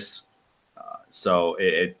radius. So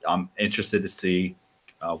I'm interested to see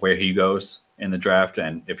where he goes in the draft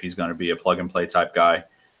and if he's going to be a plug-and-play type guy.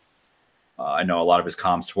 I know a lot of his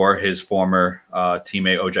comps were his former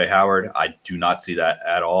teammate, O.J. Howard. I do not see that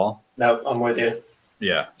at all. No, I'm with you.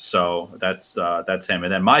 Yeah, so that's him.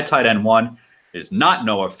 And then my tight end one is not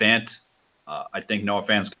Noah Fant. I think Noah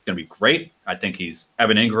Fant's going to be great. I think he's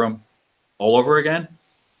Evan Ingram all over again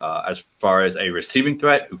as far as a receiving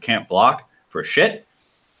threat who can't block for shit.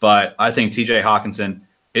 But I think T.J. Hawkinson,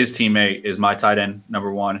 his teammate, is my tight end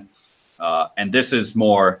number one. And this is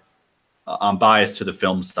more I'm biased to the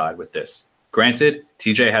film side with this. Granted,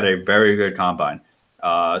 TJ had a very good combine.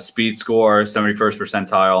 Speed score, 71st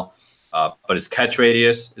percentile, but his catch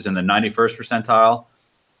radius is in the 91st percentile.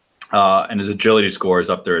 And his agility score is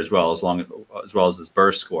up there as well as his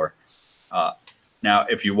burst score. Now,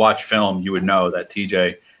 if you watch film, you would know that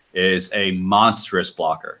TJ is a monstrous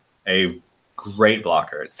blocker, a great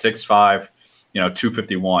blocker. It's 6'5",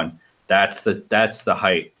 251. That's the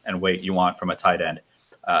height and weight you want from a tight end.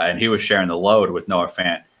 And he was sharing the load with Noah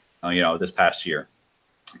Fant, this past year.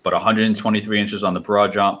 But 123 inches on the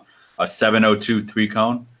broad jump, a 7.02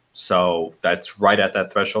 3-cone. So that's right at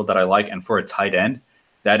that threshold that I like. And for a tight end,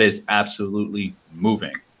 that is absolutely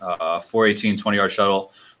moving. 4.18 20-yard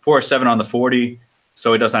shuttle, 4.7 on the 40.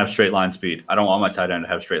 So he doesn't have straight line speed. I don't want my tight end to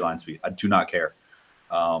have straight line speed. I do not care.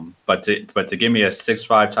 But to give me a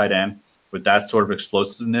 6'5" tight end with that sort of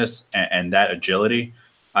explosiveness and that agility,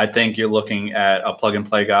 I think you're looking at a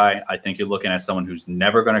plug-and-play guy. I think you're looking at someone who's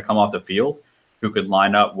never going to come off the field, who could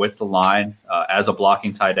line up with the line as a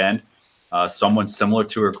blocking tight end, someone similar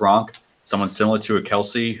to a Gronk, someone similar to a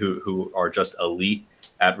Kelsey, who are just elite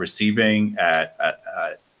at receiving, at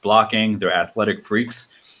blocking. They're athletic freaks.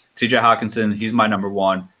 T.J. Hawkinson, he's my number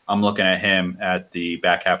one. I'm looking at him at the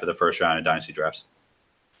back half of the first round of Dynasty drafts.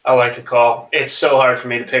 I like the call. It's so hard for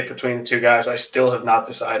me to pick between the two guys. I still have not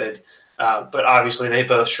decided. But obviously, they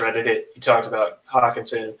both shredded it. You talked about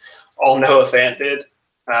Hawkinson. All Noah Fant did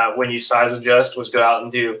when you size adjust was go out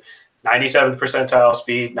and do 97th percentile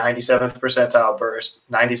speed, 97th percentile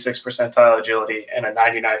burst, 96th percentile agility, and a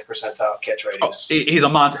 99th percentile catch radius. He's a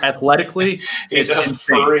monster. Athletically, he's a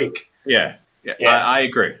freak. Yeah. I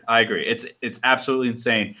agree. It's absolutely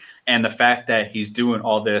insane. And the fact that he's doing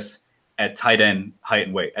all this at tight end height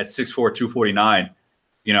and weight at 6'4", 249,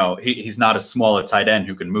 he's not a smaller tight end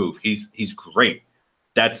who can move. He's great.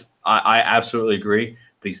 I absolutely agree,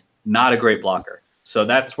 but he's not a great blocker. So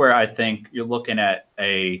that's where I think you're looking at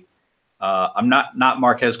I'm not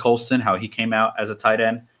Marquez Colston, how he came out as a tight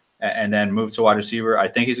end and then moved to wide receiver. I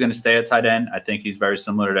think he's going to stay at tight end. I think he's very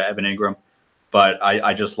similar to Evan Ingram, but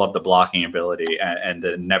I just love the blocking ability and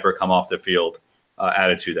the never come off the field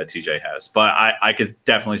attitude that TJ has. But I could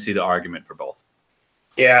definitely see the argument for both.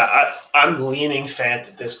 Yeah, I'm leaning Fant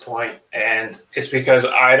at this point, and it's because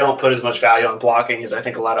I don't put as much value on blocking as I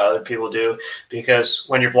think a lot of other people do. Because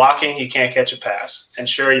when you're blocking, you can't catch a pass, and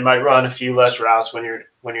sure, you might run a few less routes when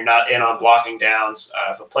you're not in on blocking downs.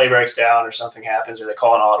 If a play breaks down or something happens, or they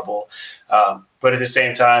call an audible. But at the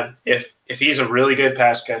same time, if he's a really good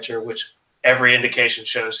pass catcher, which every indication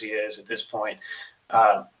shows he is at this point,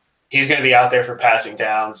 he's going to be out there for passing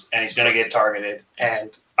downs, and he's going to get targeted.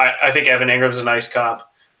 And I think Evan Ingram's a nice comp.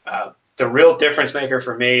 The real difference maker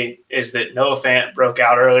for me is that Noah Fant broke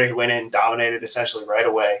out earlier. He went in, dominated essentially right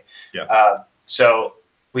away. Yeah. So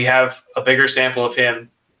we have a bigger sample of him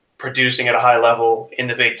producing at a high level in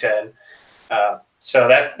the Big Ten. So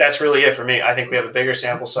that's really it for me. I think we have a bigger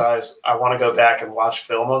sample size. I want to go back and watch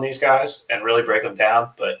film on these guys and really break them down.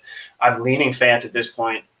 But I'm leaning Fant at this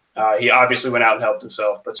point. He obviously went out and helped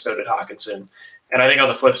himself, but so did Hawkinson. And I think on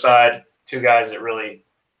the flip side, two guys that really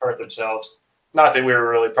hurt themselves. Not that we were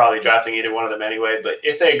really probably drafting either one of them anyway, but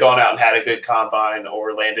if they had gone out and had a good combine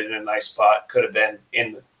or landed in a nice spot, could have been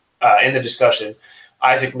in the discussion.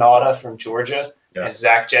 Isaac Nauta from Georgia and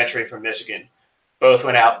Zach Gentry from Michigan both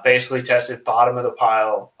went out, basically tested bottom of the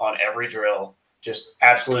pile on every drill, just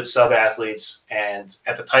absolute sub-athletes. And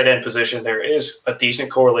at the tight end position, there is a decent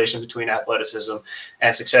correlation between athleticism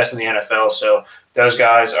and success in the NFL. So those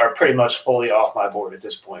guys are pretty much fully off my board at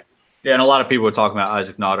this point. Yeah, and a lot of people were talking about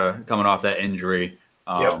Isaac Nauta coming off that injury.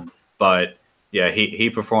 But, yeah, he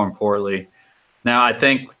performed poorly. Now, I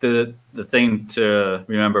think the thing to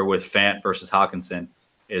remember with Fant versus Hawkinson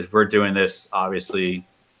is we're doing this, obviously,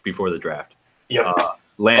 before the draft. Yep.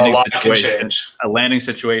 Landing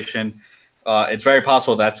situation. It's very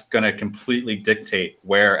possible that's going to completely dictate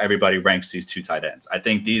where everybody ranks these two tight ends. I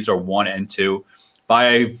think these are 1 and 2 by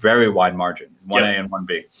a very wide margin, 1A and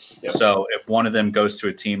 1B. Yep. So if one of them goes to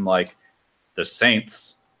a team like the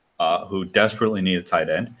Saints, who desperately need a tight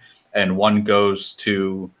end, and one goes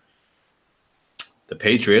to the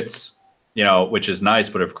Patriots, which is nice,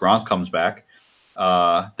 but if Gronk comes back,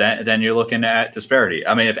 then you're looking at disparity.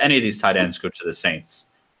 I mean, if any of these tight ends go to the Saints,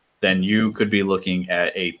 then you could be looking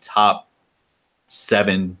at a top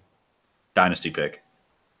 7 dynasty pick.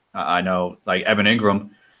 I know, like Evan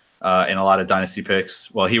Ingram, in a lot of dynasty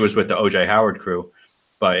picks. Well, he was with the O.J. Howard crew,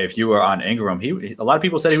 but if you were on Ingram, a lot of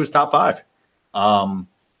people said he was top 5.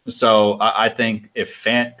 So I think if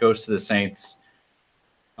Fant goes to the Saints,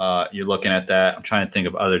 you're looking at that. I'm trying to think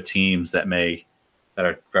of other teams that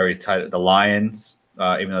are very tight. The Lions,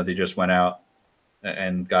 even though they just went out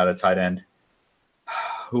and got a tight end.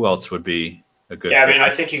 Who else would be a good? Yeah, I mean, I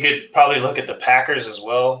think you could probably look at the Packers as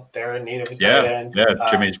well. They're in need of a tight end. Yeah,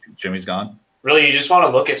 Jimmy's gone. Really, you just want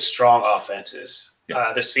to look at strong offenses.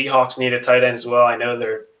 The Seahawks need a tight end as well. I know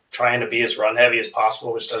they're trying to be as run heavy as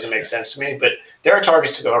possible, which doesn't make sense to me, but there are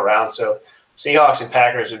targets to go around. So Seahawks and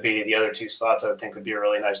Packers would be the other two spots I would think would be a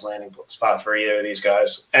really nice landing spot for either of these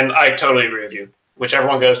guys. And I totally agree with you. Whichever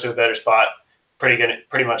one goes to a better spot, pretty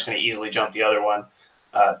much going to easily jump the other one.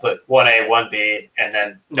 But 1A, 1B, and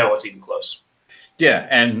then no one's even close. Yeah,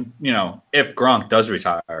 and, if Gronk does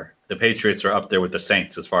retire, the Patriots are up there with the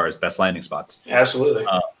Saints as far as best landing spots. Absolutely.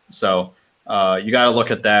 So you got to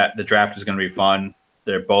look at that. The draft is going to be fun.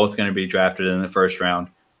 They're both going to be drafted in the first round.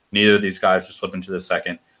 Neither of these guys will slip into the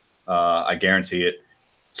second. I guarantee it.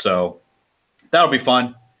 So that'll be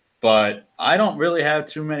fun. But I don't really have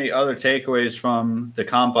too many other takeaways from the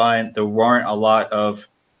combine. There weren't a lot of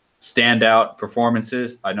standout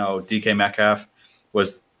performances. I know DK Metcalf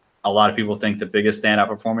was, a lot of people think, the biggest standout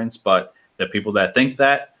performance, but the people that think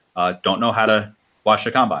that don't know how to watch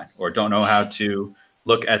the combine or don't know how to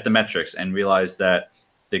look at the metrics and realize that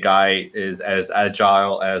the guy is as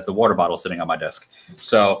agile as the water bottle sitting on my desk.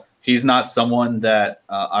 So he's not someone that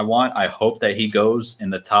I want. I hope that he goes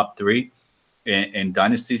in the top 3 in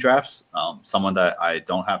dynasty drafts, someone that I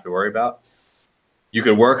don't have to worry about. You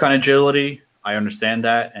could work on agility. I understand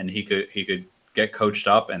that. And he could get coached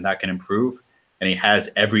up and that can improve. And he has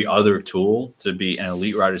every other tool to be an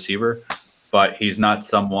elite wide receiver, but he's not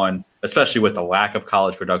someone, especially with the lack of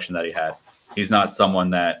college production that he had, he's not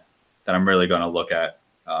someone that I'm really going to look at.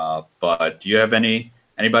 But do you have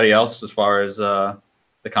anybody else as far as the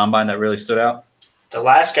combine that really stood out? The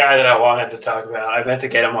last guy that I wanted to talk about, I meant to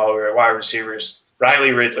get him while we were at wide receivers,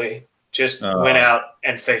 Riley Ridley, just went out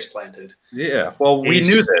and face planted. Yeah, well, we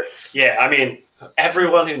knew this. Yeah, I mean,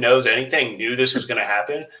 everyone who knows anything knew this was going to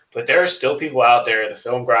happen, but there are still people out there, the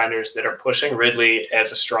film grinders, that are pushing Ridley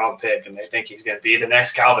as a strong pick, and they think he's going to be the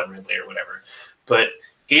next Calvin Ridley or whatever. But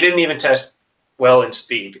he didn't even test well in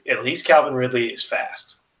speed. At least Calvin Ridley is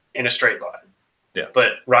fast in a straight line. Yeah.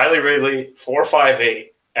 But Riley Ridley, 4'5",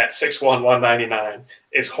 at 6'1", 199,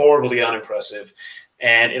 is horribly unimpressive.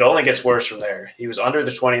 And it only gets worse from there. He was under the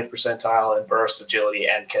 20th percentile in burst, agility,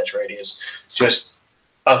 and catch radius. Just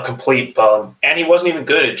a complete bum. And he wasn't even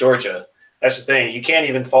good at Georgia. That's the thing. You can't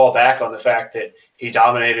even fall back on the fact that he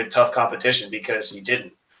dominated tough competition because he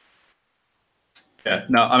didn't. Yeah.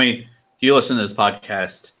 No, I mean, you listen to this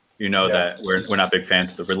podcast, you know that we're not big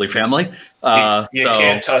fans of the Ridley family. You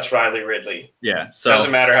can't touch Riley Ridley. Yeah. So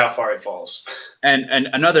doesn't matter how far he falls. And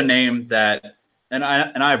another name that and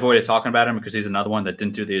I avoided talking about him because he's another one that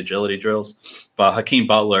didn't do the agility drills. But Hakeem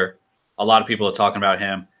Butler, a lot of people are talking about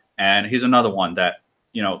him, and he's another one that,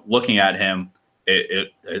 you know, looking at him,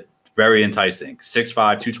 it's very enticing. 6'5",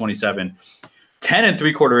 227, 10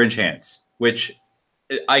 3/4 inch hands, which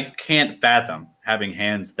I can't fathom having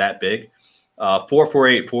hands that big.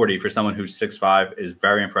 4.48 40 for someone who's 6'5" is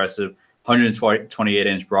very impressive. 128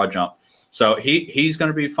 inch broad jump. So he's going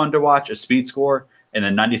to be fun to watch. A speed score in the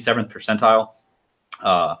 97th percentile.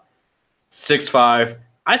 6'5".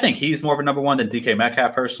 I think he's more of a number one than DK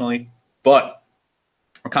Metcalf personally, but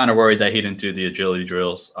I'm kind of worried that he didn't do the agility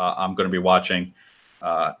drills. I'm going to be watching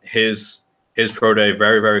his pro day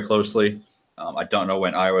very, very closely. I don't know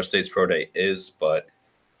when Iowa State's pro day is, but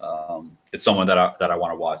it's someone that I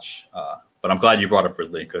want to watch. But I'm glad you brought up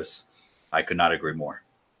Ridley because I could not agree more.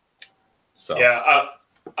 So yeah,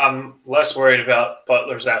 I'm less worried about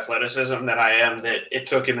Butler's athleticism than I am that it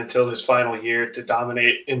took him until his final year to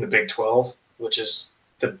dominate in the Big 12, which is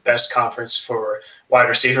the best conference for wide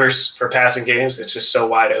receivers for passing games. It's just so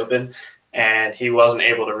wide open, and he wasn't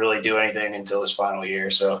able to really do anything until his final year.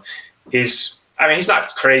 So he's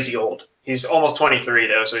not crazy old. He's almost 23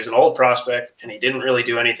 though, so he's an old prospect, and he didn't really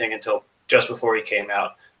do anything until just before he came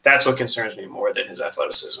out. That's what concerns me more than his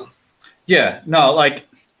athleticism. Yeah, no, like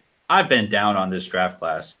I've been down on this draft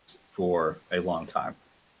class for a long time,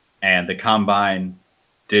 and the combine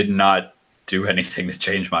did not do anything to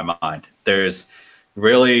change my mind. There's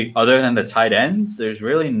really, other than the tight ends, there's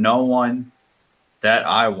really no one that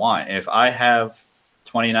I want. If I have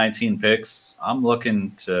 2019 picks, I'm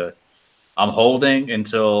holding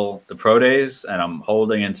until the pro days, and I'm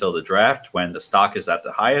holding until the draft when the stock is at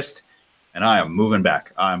the highest, and I am moving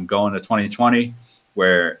back. I'm going to 2020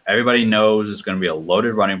 where everybody knows it's going to be a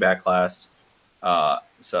loaded running back class.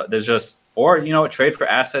 So there's just, or, you know, trade for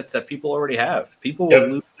assets that people already have. People will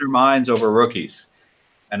lose their minds over rookies.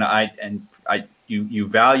 And you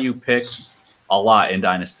value picks a lot in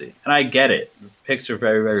Dynasty. And I get it. Picks are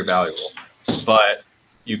very, very valuable, but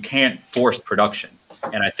you can't force production.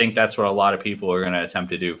 And I think that's what a lot of people are going to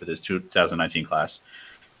attempt to do for this 2019 class.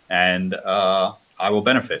 And I will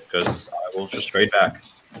benefit because I will just trade back.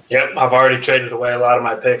 Yep, I've already traded away a lot of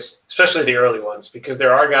my picks, especially the early ones, because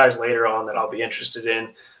there are guys later on that I'll be interested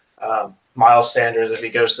in. Miles Sanders, if he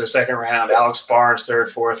goes to the second round, Alex Barnes, third,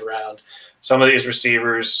 fourth round. Some of these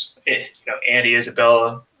receivers, Andy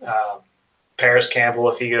Isabella, Paris Campbell,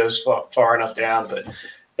 if he goes far enough down. But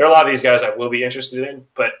there are a lot of these guys I will be interested in,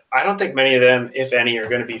 but I don't think many of them, if any, are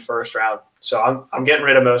going to be first round. So I'm getting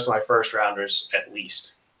rid of most of my first rounders at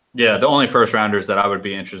least. Yeah, the only first rounders that I would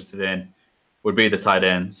be interested in would be the tight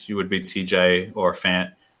ends. You would be TJ or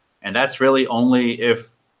Fant. And that's really only if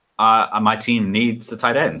my team needs the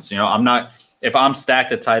tight ends. You know, if I'm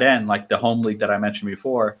stacked at tight end, like the home league that I mentioned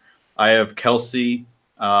before, I have Kelsey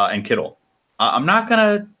and Kittle. I'm not going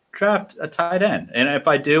to draft a tight end. And if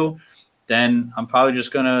I do, then I'm probably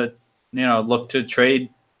just going to, look to trade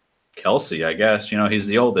Kelsey, I guess. He's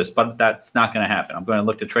the oldest, but that's not going to happen. I'm going to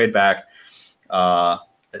look to trade back.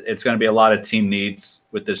 It's going to be a lot of team needs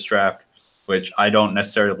with this draft, which I don't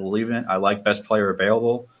necessarily believe in. I like best player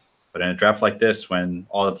available, but in a draft like this, when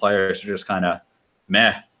all the players are just kind of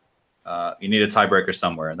meh, you need a tiebreaker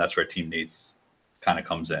somewhere, and that's where team needs kind of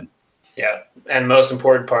comes in. Yeah, and most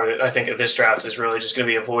important part, I think, of this draft is really just going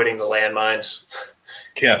to be avoiding the landmines.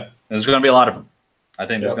 Yeah, there's going to be a lot of them. I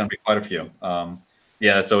think there's going to be quite a few.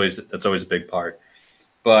 That's always a big part.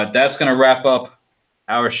 But that's going to wrap up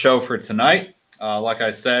our show for tonight. Like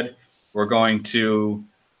I said, we're going to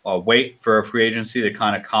wait for free agency to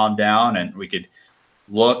kind of calm down, and we could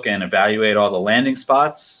look and evaluate all the landing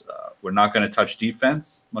spots. We're not going to touch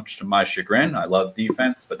defense, much to my chagrin. I love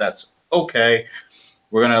defense, but that's okay.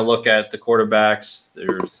 We're going to look at the quarterbacks.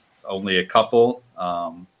 There's only a couple.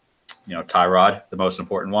 Tyrod, the most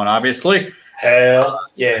important one, obviously. Hell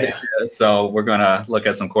yeah. So we're going to look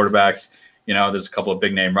at some quarterbacks. There's a couple of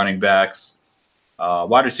big-name running backs.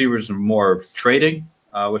 Wide receivers are more of trading,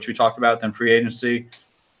 which we talked about, than free agency.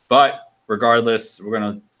 But regardless, we're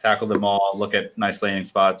going to tackle them all, look at nice landing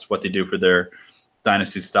spots, what they do for their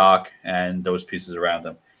dynasty stock, and those pieces around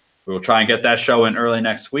them. We will try and get that show in early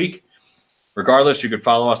next week. Regardless, you could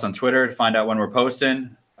follow us on Twitter to find out when we're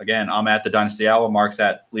posting. Again, I'm at the Dynasty Owl. Mark's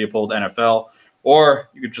at Leopold NFL. Or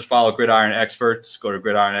you can just follow Gridiron Experts. Go to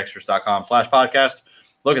gridironexperts.com/podcast.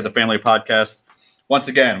 Look at the family podcast. Once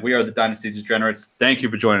again, we are the Dynasty Degenerates. Thank you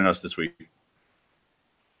for joining us this week.